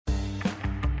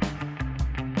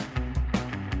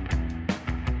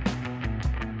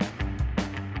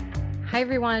Hi,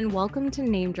 everyone. Welcome to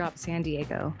Name Drop San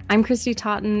Diego. I'm Christy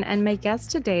Totten, and my guest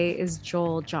today is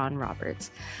Joel John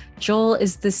Roberts. Joel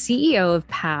is the CEO of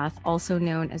PATH, also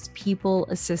known as People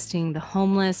Assisting the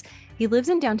Homeless. He lives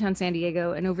in downtown San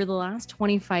Diego, and over the last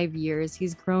 25 years,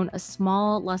 he's grown a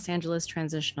small Los Angeles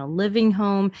transitional living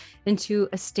home into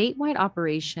a statewide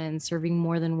operation serving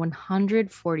more than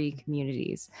 140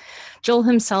 communities. Joel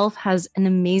himself has an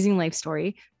amazing life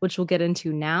story, which we'll get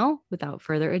into now without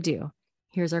further ado.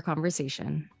 Here's our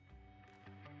conversation.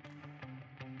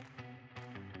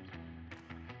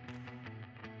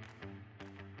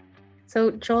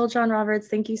 So, Joel John Roberts,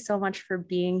 thank you so much for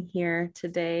being here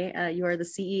today. You are the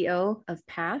CEO of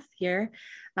PATH here,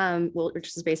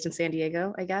 which is based in San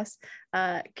Diego, I guess.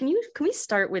 Can we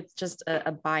start with just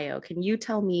a bio? Can you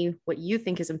tell me what you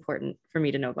think is important for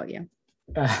me to know about you?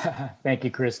 Thank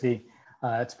you, Christy.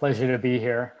 It's a pleasure to be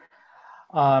here.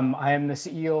 I am the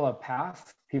CEO of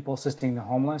PATH, People Assisting the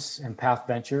Homeless, and PATH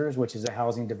Ventures, which is a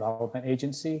housing development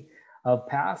agency of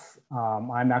PATH.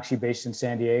 I'm actually based in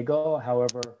San Diego.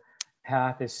 However,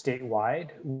 PATH is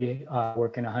statewide. We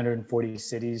work in 140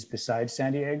 cities besides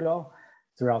San Diego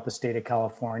throughout the state of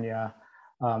California.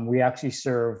 We actually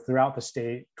serve throughout the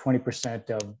state 20%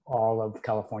 of all of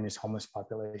California's homeless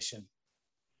population.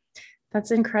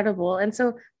 That's incredible. And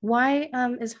so why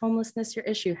is homelessness your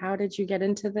issue? How did you get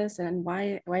into this, and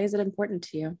why is it important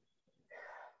to you?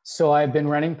 So I've been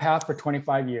running PATH for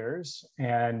 25 years,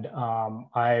 and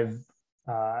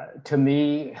to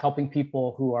me, helping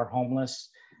people who are homeless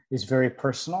is very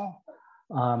personal.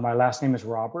 My last name is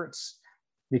Roberts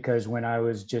because when I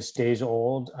was just days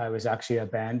old, I was actually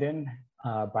abandoned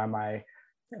by my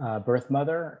birth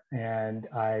mother, and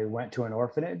I went to an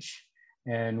orphanage.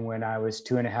 And when I was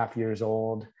 2.5 years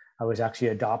old, I was actually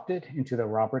adopted into the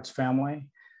Roberts family.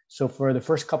 So for the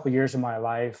first couple of years of my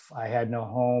life, I had no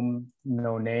home,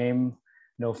 no name,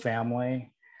 no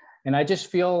family. And I just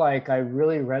feel like I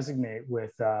really resonate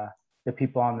with the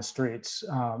people on the streets.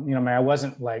 I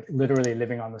wasn't like literally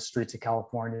living on the streets of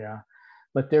California,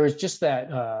 but there was just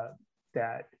that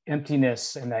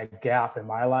emptiness and that gap in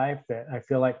my life that I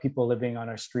feel like people living on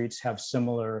our streets have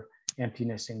similar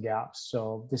emptiness and gaps.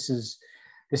 So this is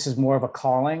more of a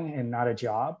calling and not a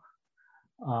job.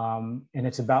 And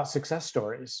it's about success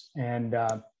stories. And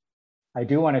I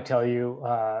do want to tell you,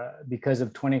 because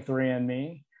of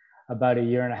 23andMe, about 1.5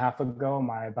 years ago,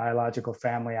 my biological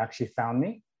family actually found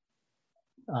me.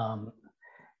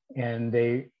 And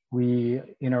we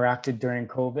interacted during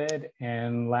COVID.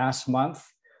 And last month,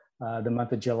 the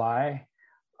month of July,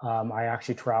 I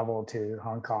actually traveled to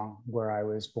Hong Kong, where I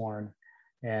was born,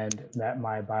 and met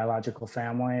my biological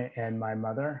family and my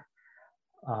mother.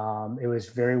 It was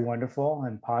very wonderful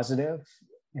and positive.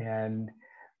 And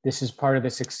this is part of the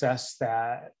success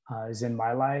that is in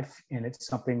my life. And it's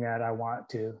something that I want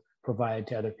to provide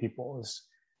to other people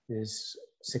is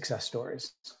success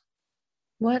stories.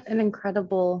 What an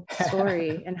incredible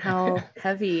story and how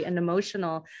heavy and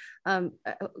emotional. Can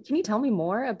you tell me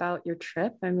more about your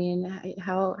trip? I mean,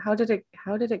 how did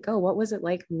it go? What was it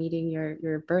like meeting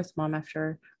your birth mom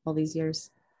after all these years?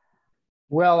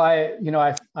 Well, I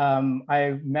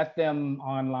met them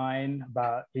online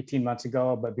about 18 months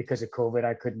ago, but because of COVID,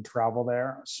 I couldn't travel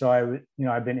there. So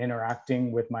I've been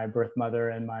interacting with my birth mother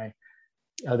and my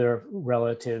other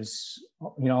relatives,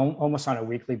 almost on a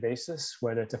weekly basis,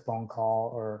 whether it's a phone call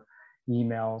or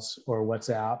emails or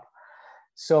WhatsApp.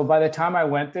 So by the time I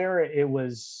went there, it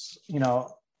was,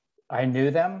 I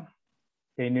knew them,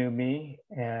 they knew me.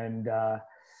 And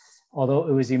although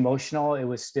it was emotional, it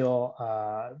was still,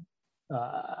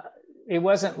 it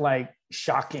wasn't like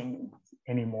shocking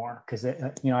anymore because,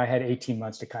 I had 18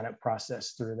 months to kind of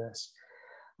process through this.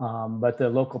 But the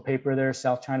local paper there,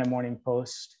 South China Morning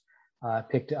Post,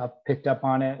 picked up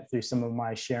on it through some of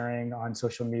my sharing on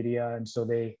social media. And so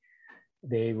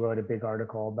they wrote a big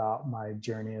article about my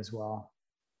journey as well.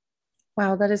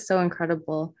 Wow, that is so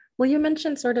incredible. Well, you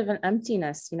mentioned sort of an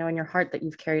emptiness, in your heart that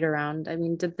you've carried around. I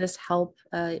mean, did this help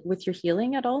with your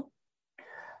healing at all?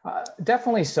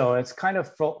 Definitely so. It's kind of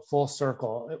full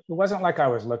circle. It wasn't like I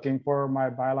was looking for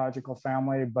my biological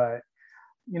family, but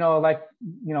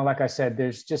like I said,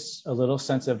 there's just a little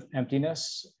sense of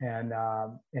emptiness, and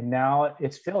now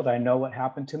it's filled. I know what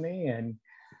happened to me, and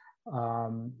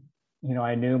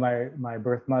I knew my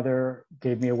birth mother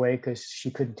gave me away because she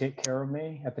couldn't take care of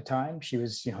me at the time. She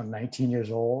was 19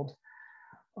 years old,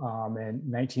 and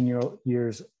 19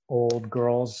 years old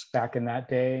girls back in that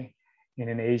day in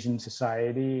an Asian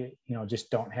society,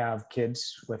 just don't have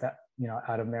kids without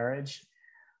out of marriage.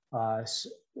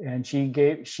 And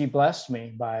she blessed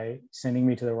me by sending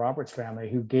me to the Roberts family,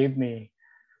 who gave me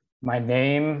my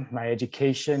name, my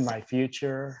education, my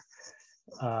future.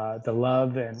 the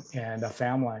love and a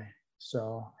family.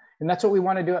 So, and that's what we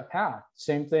want to do at PATH.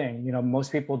 Same thing. You know,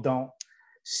 most people don't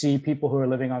see people who are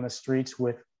living on the streets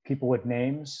with people with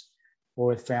names or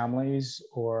with families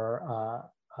or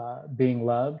being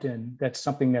loved. And that's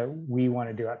something that we want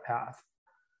to do at PATH.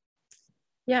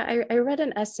 Yeah, I read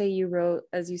an essay you wrote,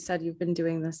 as you said, you've been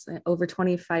doing this over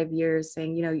 25 years,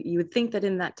 saying, you know, you would think that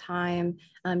in that time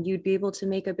you'd be able to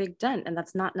make a big dent, and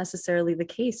that's not necessarily the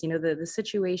case. You know, the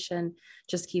situation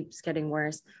just keeps getting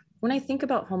worse. When I think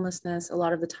about homelessness, a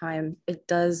lot of the time it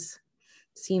does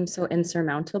seem so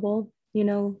insurmountable. You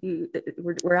know,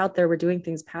 we're out there, we're doing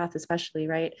things, PATH especially,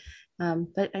 right?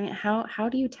 But I mean, how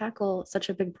do you tackle such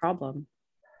a big problem?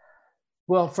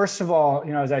 Well, first of all,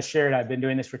 you know, as I shared, I've been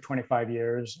doing this for 25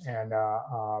 years, and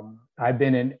I've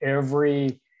been in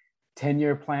every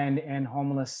 10-year plan to end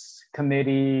homeless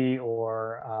committee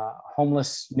or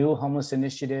new homeless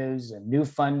initiatives and new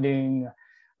funding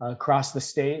across the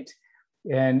state.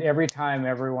 And every time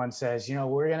everyone says, you know,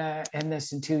 we're going to end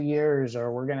this in 2 years,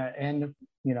 or we're going to end,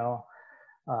 you know,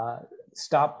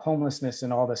 stop homelessness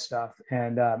and all this stuff.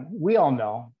 And we all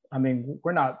know, I mean,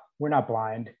 we're not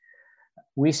blind.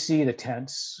 We see the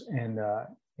tents and the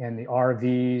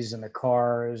RVs and the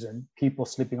cars and people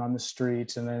sleeping on the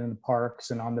streets and then in the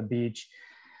parks and on the beach,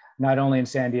 not only in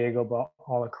San Diego, but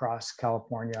all across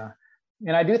California.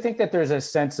 And I do think that there's a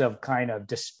sense of kind of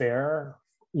despair,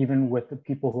 even with the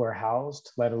people who are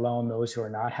housed, let alone those who are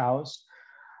not housed.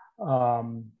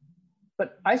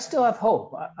 But I still have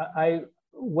hope.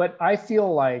 What I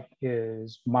feel like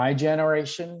is my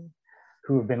generation,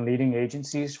 who have been leading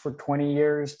agencies for 20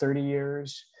 years, 30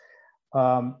 years,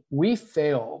 we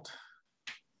failed.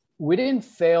 We didn't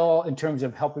fail in terms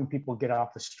of helping people get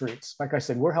off the streets. Like I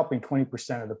said, we're helping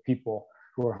 20% of the people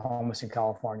who are homeless in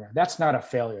California. That's not a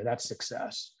failure, that's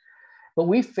success. But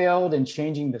we failed in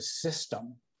changing the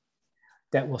system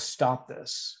that will stop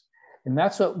this. And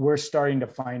that's what we're starting to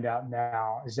find out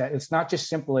now, is that it's not just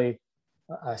simply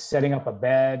setting up a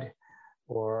bed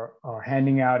or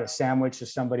handing out a sandwich to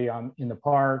somebody in the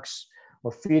parks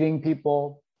or feeding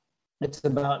people. It's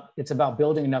about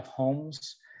building enough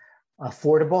homes,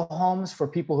 affordable homes for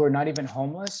people who are not even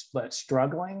homeless, but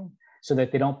struggling so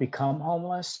that they don't become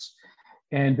homeless,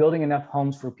 and building enough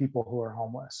homes for people who are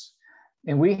homeless.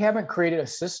 And we haven't created a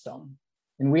system,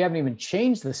 and we haven't even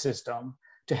changed the system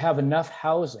to have enough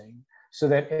housing so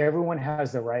that everyone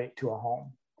has the right to a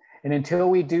home. And until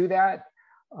we do that,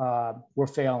 we're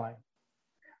failing.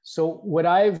 So what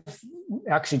I've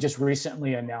actually just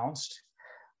recently announced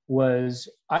was,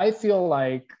 I feel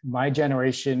like my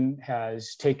generation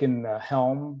has taken the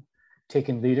helm,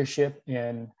 taken leadership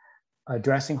in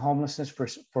addressing homelessness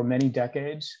for many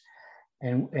decades,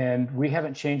 and we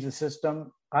haven't changed the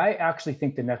system. I actually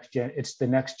think it's the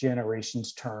next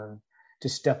generation's turn to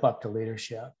step up to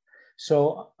leadership.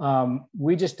 So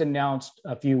we just announced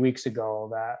a few weeks ago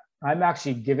that I'm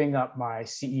actually giving up my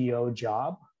CEO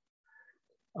job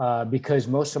because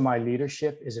most of my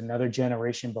leadership is another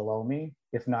generation below me,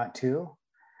 if not two,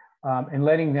 and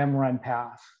letting them run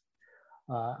PATH.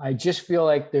 I just feel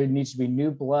like there needs to be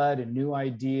new blood and new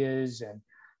ideas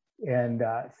and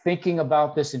thinking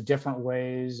about this in different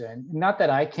ways. And not that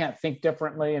I can't think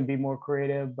differently and be more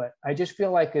creative, but I just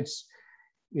feel like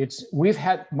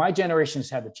my generation's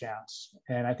had the chance,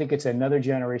 and I think it's another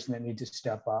generation that needs to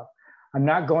step up. I'm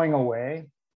not going away.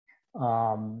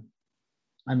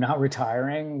 I'm not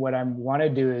retiring. What I want to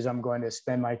do is I'm going to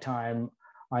spend my time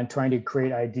on trying to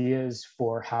create ideas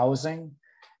for housing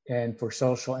and for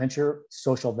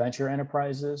social venture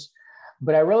enterprises.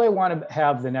 But I really want to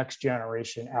have the next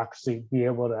generation actually be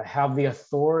able to have the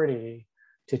authority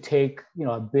to take, you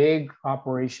know, a big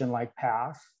operation like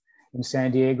PATH in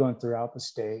San Diego and throughout the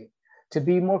state, to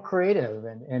be more creative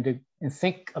and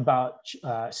think about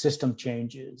system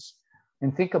changes,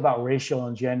 and think about racial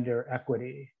and gender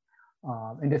equity,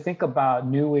 and to think about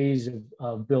new ways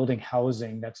of building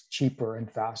housing that's cheaper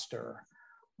and faster,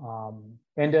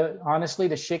 and honestly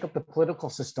to shake up the political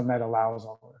system that allows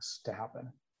all this to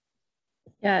happen.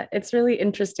 Yeah, it's really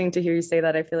interesting to hear you say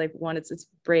that. I feel like, one, it's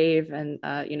brave and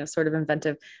sort of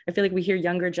inventive. I feel like we hear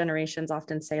younger generations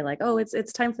often say like, "Oh,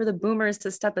 it's time for the boomers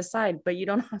to step aside," but you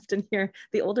don't often hear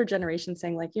the older generation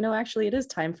saying like, "You know, actually, it is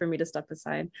time for me to step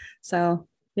aside." So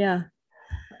yeah,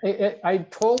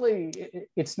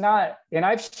 it's not, and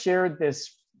I've shared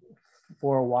this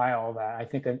for a while, that I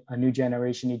think a new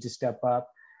generation needs to step up.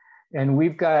 And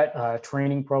we've got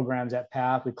training programs at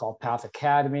PATH. We call PATH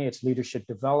Academy. It's leadership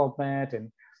development. And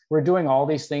we're doing all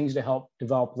these things to help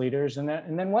develop leaders. And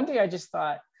then one day I just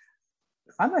thought,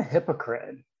 I'm a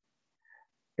hypocrite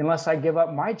unless I give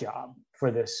up my job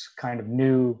for this kind of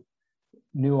new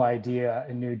new idea,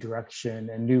 a new direction,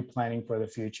 and new planning for the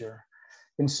future.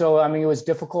 And so, I mean, it was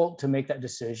difficult to make that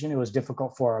decision. It was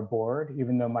difficult for our board,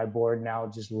 even though my board now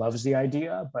just loves the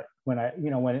idea. But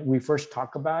when we first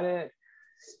talk about it,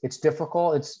 it's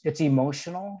difficult. It's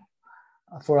emotional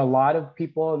for a lot of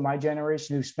people in my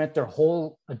generation who spent their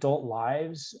whole adult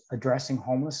lives addressing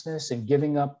homelessness and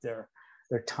giving up their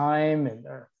time and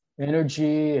their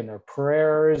energy and their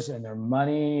prayers and their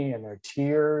money and their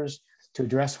tears to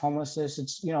address homelessness.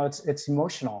 It's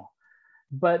emotional,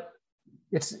 but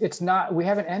it's not. We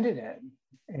haven't ended it,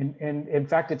 and in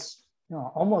fact, it's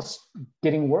almost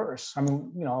getting worse. I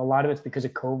mean, a lot of it's because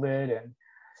of COVID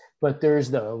but there's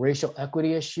the racial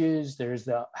equity issues, there's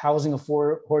the housing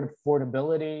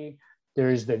affordability,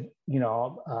 there's the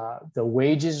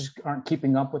wages aren't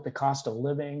keeping up with the cost of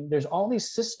living. There's all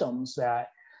these systems that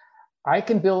I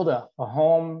can build a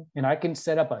home and I can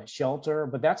set up a shelter,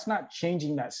 but that's not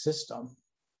changing that system.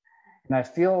 And I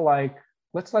feel like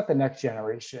let's let the next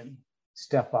generation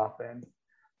step up and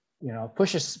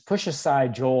push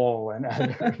aside Joel and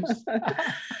others.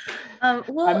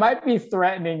 I might be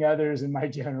threatening others in my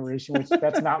generation, which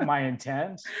that's not my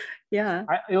intent. Yeah.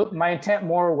 My intent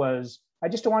more was, I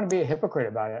just don't want to be a hypocrite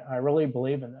about it. I really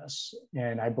believe in this,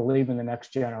 and I believe in the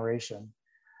next generation.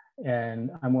 And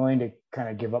I'm willing to kind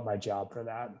of give up my job for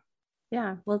that.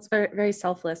 Yeah, well, it's very, very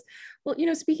selfless. Well,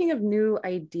 speaking of new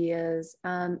ideas,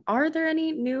 are there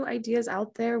any new ideas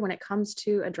out there when it comes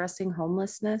to addressing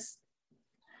homelessness?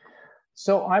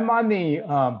 So I'm on the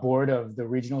board of the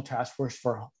Regional Task Force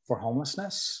for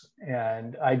Homelessness.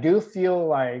 And I do feel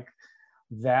like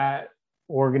that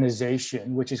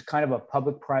organization, which is kind of a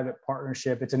public-private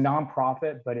partnership, it's a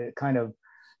nonprofit, but it kind of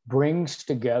brings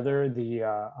together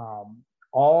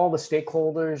all the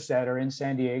stakeholders that are in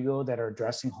San Diego that are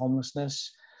addressing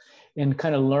homelessness and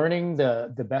kind of learning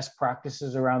the best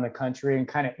practices around the country and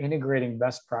kind of integrating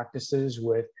best practices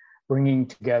with bringing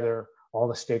together all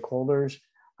the stakeholders.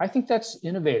 I think that's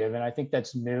innovative and I think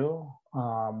that's new.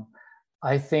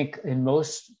 I think in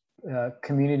most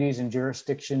communities and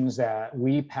jurisdictions that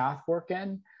we path work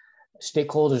in,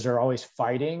 stakeholders are always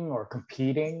fighting or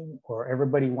competing, or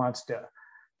everybody wants to,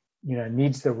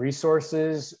 needs the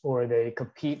resources, or they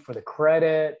compete for the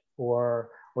credit, or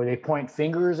they point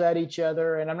fingers at each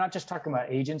other. And I'm not just talking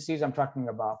about agencies, I'm talking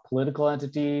about political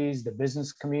entities, the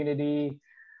business community,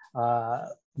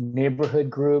 neighborhood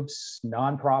groups,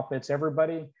 nonprofits,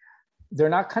 everybody. They're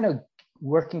not kind of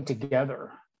working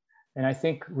together. And I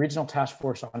think Regional Task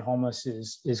Force on Homeless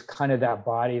is kind of that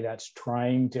body that's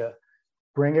trying to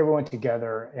bring everyone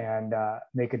together and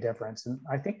make a difference. And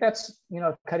I think that's,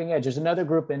 cutting edge. There's another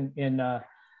group in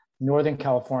Northern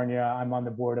California I'm on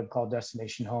the board of called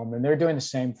Destination Home, and they're doing the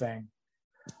same thing.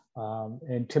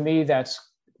 And to me, that's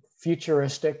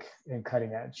futuristic and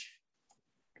cutting edge.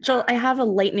 Joel, I have a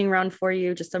lightning round for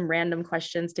you, just some random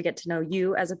questions to get to know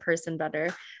you as a person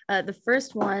better. The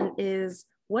first one is,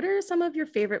 what are some of your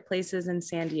favorite places in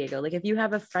San Diego? Like if you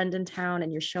have a friend in town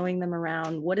and you're showing them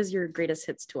around, what is your greatest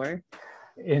hits tour?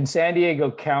 In San Diego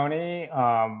County,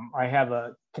 I have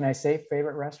can I say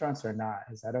favorite restaurants or not?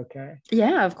 Is that okay?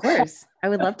 Yeah, of course. I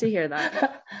would love to hear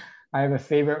that. I have a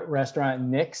favorite restaurant,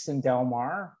 Nick's in Del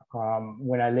Mar.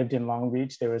 When I lived in Long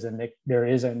Beach, there is a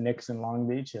Nick's in Long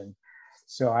Beach. And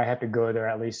so I have to go there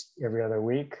at least every other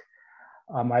week.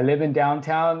 I live in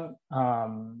downtown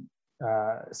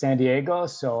San Diego,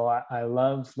 so I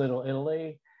love Little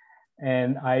Italy.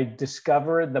 And I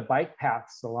discovered the bike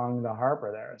paths along the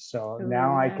harbor there. So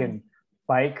now I can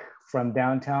bike from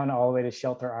downtown all the way to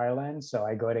Shelter Island. So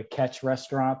I go to Catch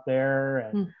Restaurant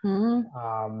there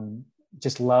and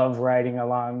just love riding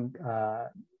along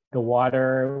the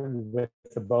water with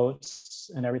the boats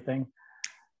and everything.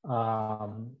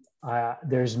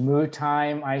 There's Moo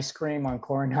Time ice cream on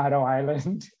Coronado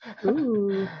Island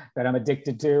that I'm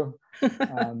addicted to.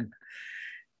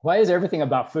 Why is everything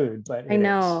about food? But I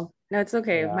know. No, it's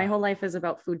okay. Yeah. My whole life is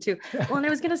about food too. Well, and I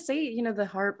was going to say, the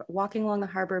harbor, walking along the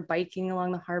harbor, biking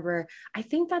along the harbor, I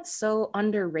think that's so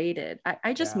underrated.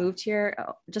 I just moved here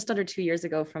just under 2 years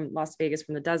ago from Las Vegas,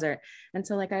 from the desert. And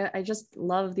so I just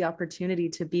love the opportunity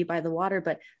to be by the water,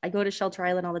 but I go to Shelter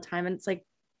Island all the time and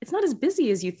it's not as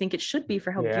busy as you think it should be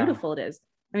for how beautiful it is.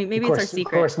 I mean, maybe it's our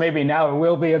secret. Of course, maybe now it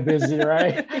will be a busy,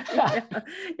 right?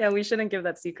 Yeah, we shouldn't give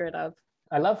that secret up.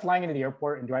 I love flying into the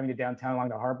airport and driving to downtown along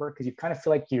the harbor because you kind of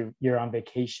feel like you're on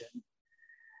vacation.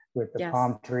 with the Yes.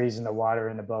 palm trees and the water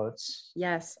and the boats.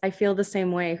 Yes, I feel the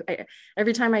same way.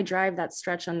 Every time I drive that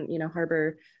stretch on,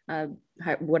 Harbor,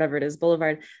 whatever it is,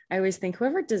 Boulevard, I always think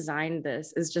whoever designed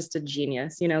this is just a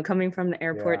genius, coming from the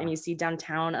airport and Yeah. you see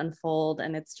downtown unfold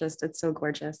and it's so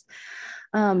gorgeous.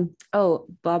 Boboi,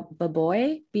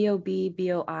 Boboi.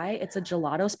 It's a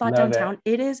gelato spot Love it. downtown.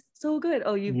 It is so good.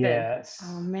 Oh, you've been. Oh Yes.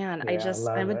 man, Yeah, I'm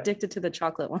love it. addicted to the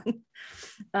chocolate one.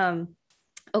 Um,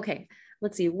 okay,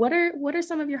 let's see. What are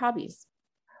some of your hobbies?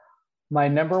 My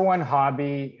number one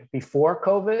hobby before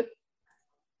COVID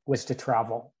was to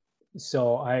travel.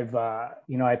 So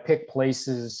I pick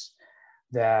places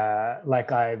that,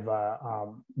 like, I've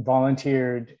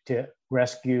volunteered to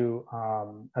rescue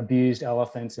abused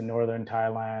elephants in northern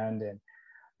Thailand, and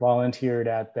volunteered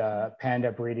at the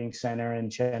Panda Breeding Center in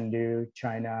Chengdu,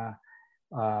 China.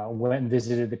 Went and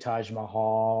visited the Taj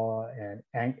Mahal and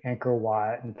Angkor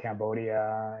Wat in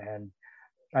Cambodia. And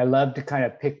I love to kind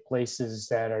of pick places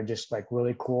that are just like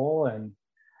really cool. And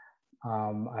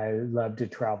I love to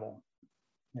travel.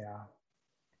 Yeah.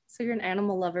 So you're an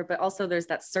animal lover, but also there's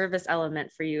that service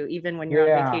element for you, even when you're on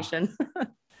Yeah. vacation.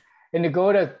 And to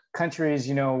go to countries,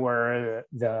 where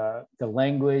the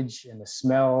language and the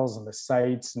smells and the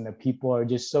sights and the people are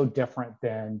just so different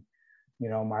than,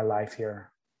 my life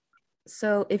here.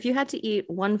 So if you had to eat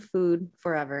one food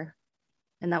forever,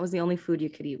 and that was the only food you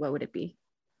could eat, what would it be?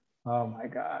 Oh my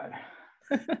God.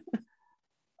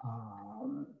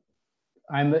 um,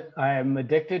 I'm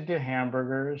addicted to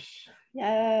hamburgers.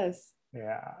 Yes.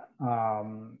 Yeah.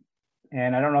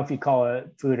 And I don't know if you call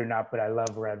it food or not, but I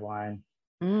love red wine.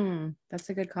 That's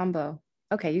a good combo.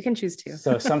 Okay, you can choose two.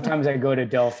 So sometimes I go to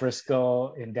Del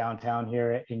Frisco in downtown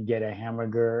here and get a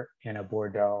hamburger and a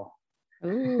Bordeaux.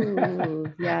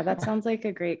 Ooh, yeah, that sounds like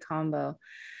a great combo.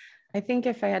 I think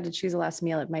if I had to choose a last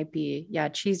meal, it might be, yeah,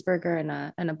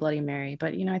 cheeseburger and a Bloody Mary.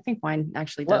 But I think wine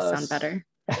actually does sound Close. better.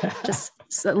 Just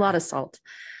a lot of salt.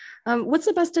 What's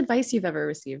the best advice you've ever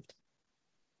received?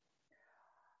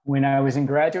 When I was in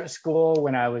graduate school,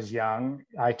 when I was young,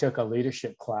 I took a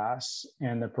leadership class,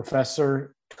 and the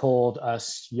professor told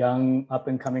us young up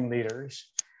and coming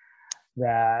leaders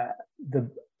that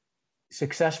the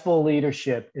successful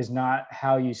leadership is not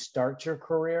how you start your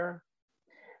career.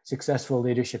 Successful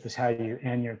leadership is how you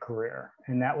end your career.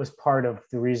 And that was part of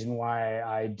the reason why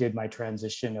I did my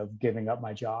transition of giving up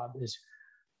my job, is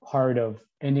part of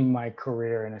ending my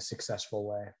career in a successful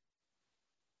way.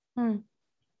 Hmm.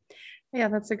 Yeah,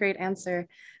 that's a great answer.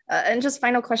 And just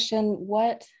final question,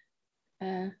 what's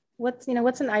an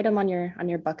item on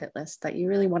your bucket list that you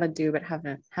really want to do but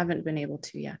haven't been able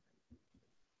to yet?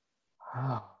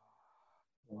 Oh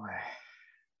boy,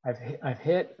 I've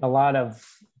hit a lot of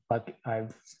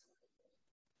I've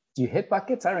do you hit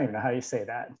buckets? I don't even know how you say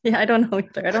that. Yeah, I don't know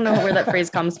either. I don't know where that phrase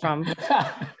comes from.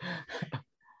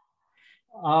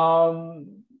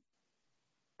 um,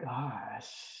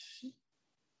 Gosh,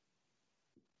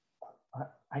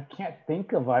 I can't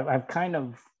think of. I've kind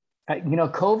of,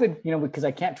 COVID, because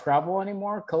I can't travel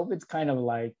anymore. COVID's kind of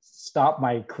like stopped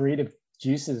my creative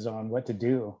juices on what to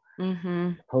do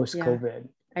post Yeah, COVID.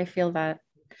 I feel that.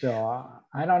 So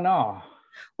I don't know.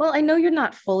 Well, I know you're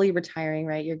not fully retiring,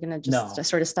 right? You're gonna just No.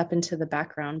 sort of step into the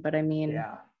background, but I mean,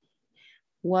 Yeah.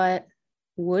 what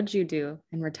would you do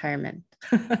in retirement?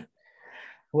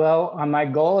 Well, my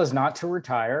goal is not to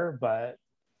retire, but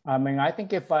I mean, I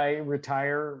think if I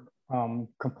retire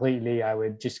completely, I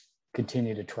would just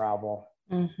continue to travel.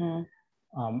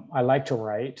 I like to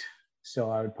write, so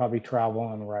I would probably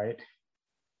travel and write.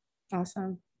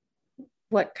 Awesome.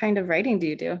 What kind of writing do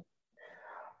you do?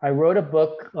 I wrote a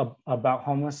book about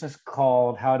homelessness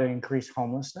called How to Increase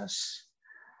Homelessness.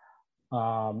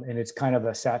 And it's kind of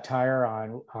a satire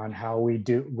on how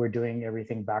we're doing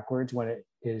everything backwards when it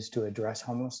is to address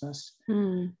homelessness.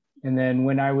 And then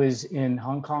when I was in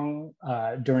Hong Kong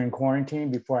during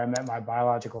quarantine, before I met my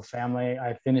biological family,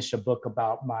 I finished a book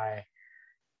about my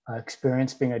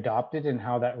experience being adopted and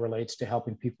how that relates to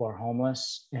helping people who are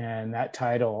homeless. And that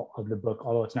title of the book,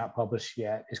 although it's not published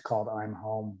yet, is called I'm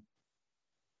Home.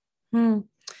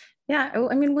 Yeah,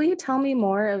 I mean, will you tell me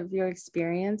more of your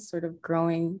experience sort of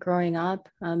growing up,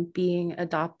 being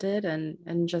adopted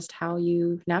and just how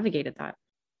you navigated that?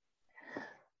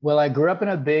 Well, I grew up in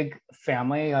a big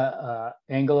family,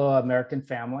 Anglo-American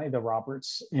family, the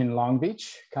Roberts in Long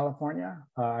Beach, California.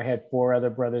 I had 4 other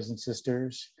brothers and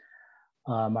sisters.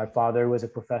 My father was a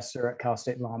professor at Cal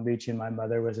State Long Beach, and my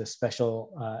mother was a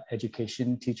special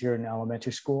education teacher in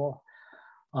elementary school.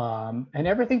 And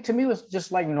everything to me was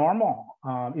just like normal.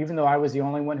 Even though I was the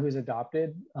only one who was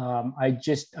adopted,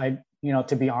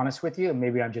 to be honest with you,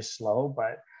 maybe I'm just slow,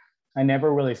 but I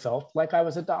never really felt like I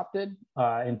was adopted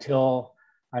until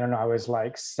I don't know, I was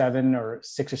like 6 or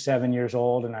 7 years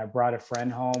old, and I brought a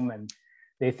friend home, and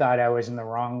they thought I was in the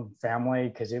wrong family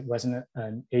because it wasn't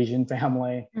an Asian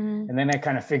family. Mm. And then I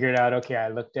kind of figured out, okay, I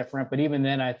look different. But even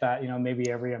then I thought, maybe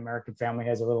every American family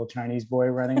has a little Chinese boy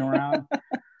running around.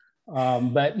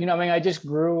 But, I mean, I just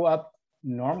grew up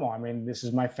normal. I mean, this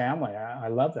is my family. I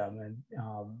love them. And,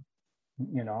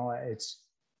 it's,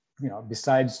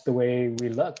 besides the way we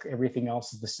look, everything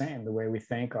else is the same, the way we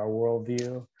think, our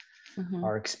worldview,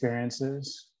 our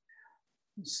experiences.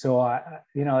 So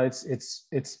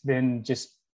it's been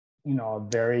just, a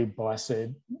very blessed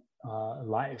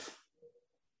life.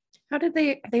 How did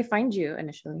they find you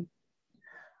initially?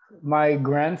 My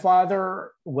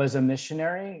grandfather was a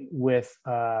missionary with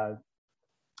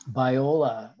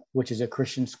Biola, which is a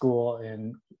Christian school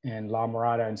in La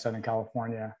Mirada in Southern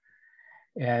California.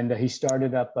 And he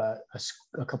started up a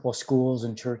couple of schools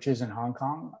and churches in Hong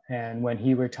Kong. And when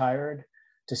he retired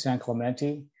to San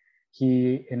Clemente,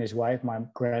 he and his wife, my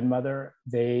grandmother,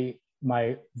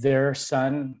 their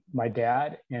son, my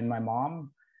dad, and my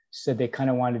mom said they kind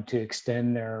of wanted to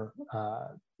extend their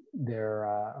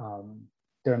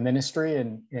ministry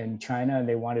in China, and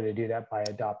they wanted to do that by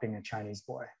adopting a Chinese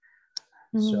boy.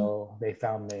 So they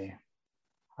found me.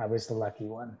 I was the lucky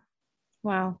one.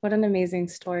 Wow, what an amazing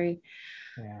story.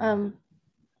 Yeah.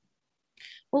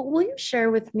 Well, will you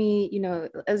share with me,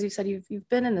 as you said, you've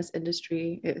been in this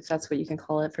industry, if that's what you can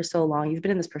call it, for so long. You've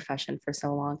been in this profession for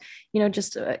so long,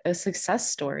 just a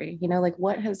success story, like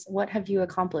what have you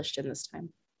accomplished in this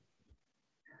time?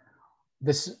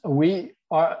 The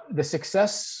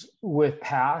success with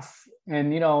PATH, and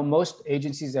most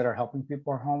agencies that are helping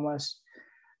people are homeless.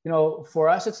 For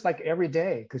us, it's like every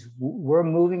day, because we're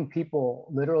moving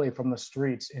people literally from the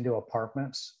streets into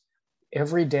apartments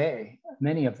every day,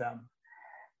 many of them.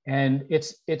 And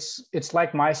it's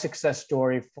like my success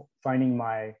story, finding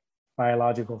my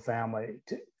biological family.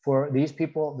 For these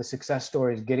people, the success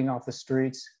story is getting off the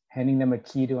streets, handing them a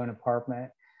key to an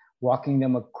apartment, walking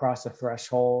them across the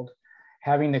threshold,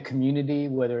 having the community,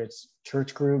 whether it's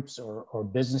church groups or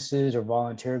businesses or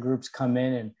volunteer groups, come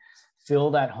in and fill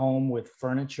that home with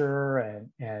furniture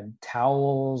and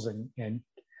towels and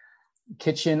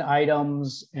kitchen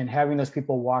items, and having those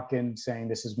people walk in saying,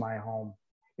 "This is my home."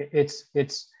 It's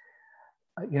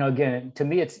again, to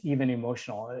me, it's even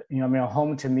emotional. I mean, a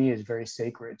home to me is very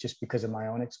sacred just because of my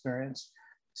own experience.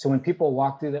 So when people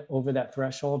walk through over that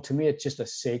threshold, to me, it's just a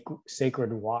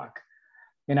sacred walk.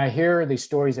 And I hear these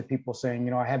stories of people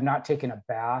saying, I have not taken a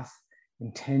bath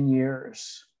in 10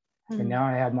 years, and now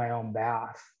I have my own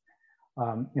bath.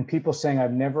 And people saying,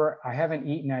 I haven't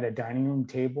eaten at a dining room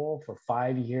table for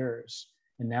 5 years,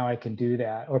 and now I can do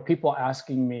that. Or people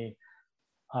asking me,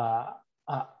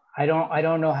 I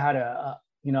don't know how to,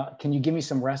 can you give me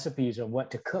some recipes of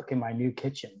what to cook in my new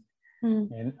kitchen?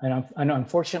 And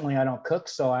unfortunately, I don't cook,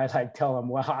 so I tell them,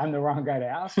 well, I'm the wrong guy to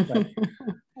ask. But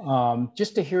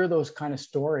just to hear those kind of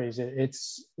stories,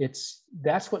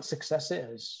 that's what success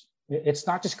is. It's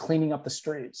not just cleaning up the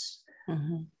streets.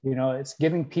 It's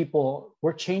giving people,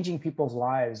 we're changing people's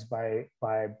lives by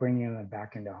bringing them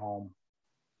back into home.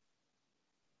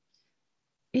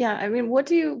 Yeah, I mean, what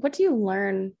do you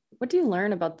learn? What do you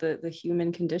learn about the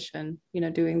human condition,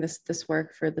 doing this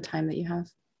work for the time that you have?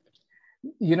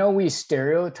 We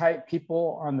stereotype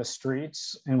people on the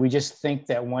streets, and we just think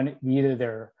that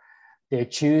either they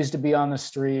choose to be on the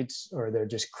streets, or they're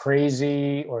just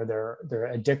crazy, or they're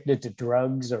addicted to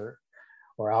drugs or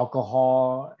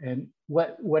alcohol. And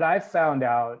what I've found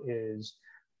out is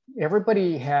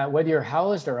everybody whether you're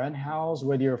housed or unhoused,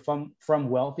 whether you're from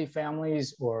wealthy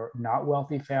families or not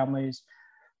wealthy families,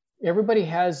 everybody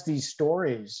has these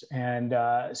stories, and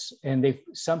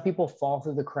some people fall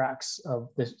through the cracks of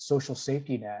the social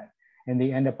safety net, and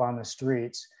they end up on the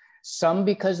streets. Some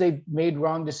because they made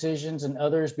wrong decisions, and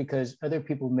others because other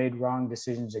people made wrong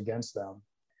decisions against them.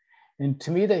 And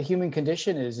to me, the human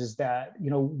condition is that,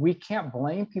 we can't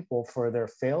blame people for their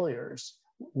failures,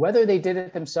 whether they did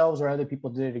it themselves or other people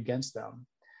did it against them.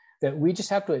 That we just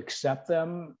have to accept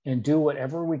them and do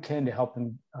whatever we can to help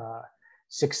them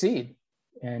succeed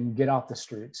and get off the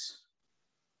streets.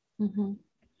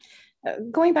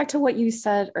 Going back to what you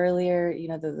said earlier,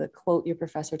 the quote your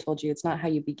professor told you, it's not how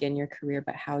you begin your career,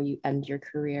 but how you end your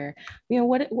career.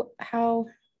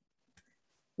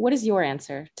 What is your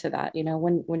answer to that?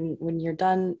 When you're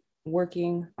done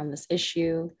working on this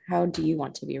issue, how do you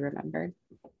want to be remembered?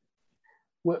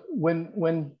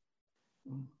 When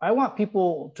I want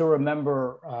people to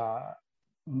remember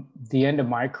the end of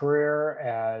my career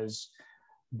as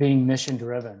being mission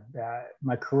driven, that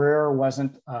my career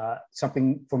wasn't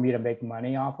something for me to make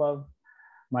money off of,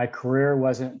 My career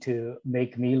wasn't to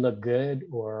make me look good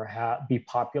or be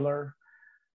popular.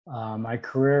 My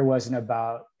career wasn't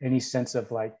about any sense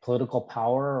of like political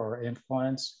power or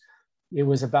influence. It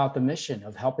was about the mission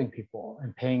of helping people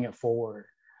and paying it forward.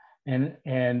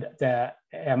 And that,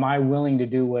 am I willing to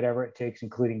do whatever it takes,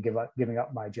 including giving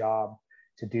up my job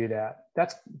to do that?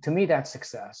 That's, to me, that's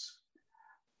success.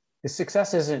 The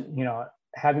success isn't,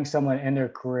 having someone end their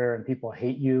career and people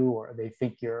hate you, or they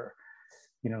think you're,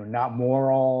 not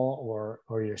moral,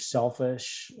 or you're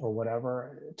selfish or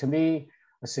whatever. To me,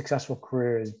 a successful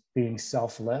career is being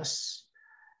selfless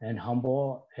and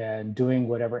humble and doing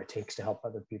whatever it takes to help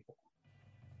other people.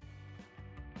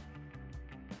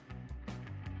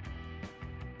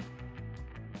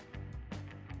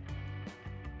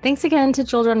 Thanks again to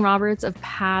Joel John Roberts of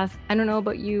Path. I don't know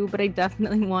about you, but I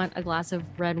definitely want a glass of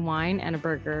red wine and a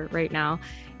burger right now.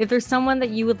 If there's someone that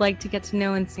you would like to get to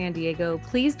know in San Diego,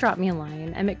 please drop me a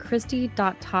line. I'm at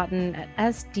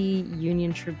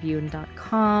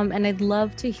christy.totten@sduniontribune.com, and I'd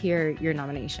love to hear your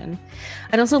nomination.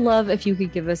 I'd also love if you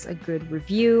could give us a good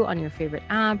review on your favorite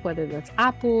app, whether that's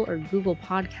Apple or Google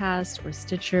Podcast or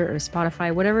Stitcher or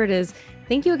Spotify, whatever it is.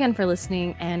 Thank you again for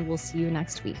listening, and we'll see you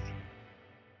next week.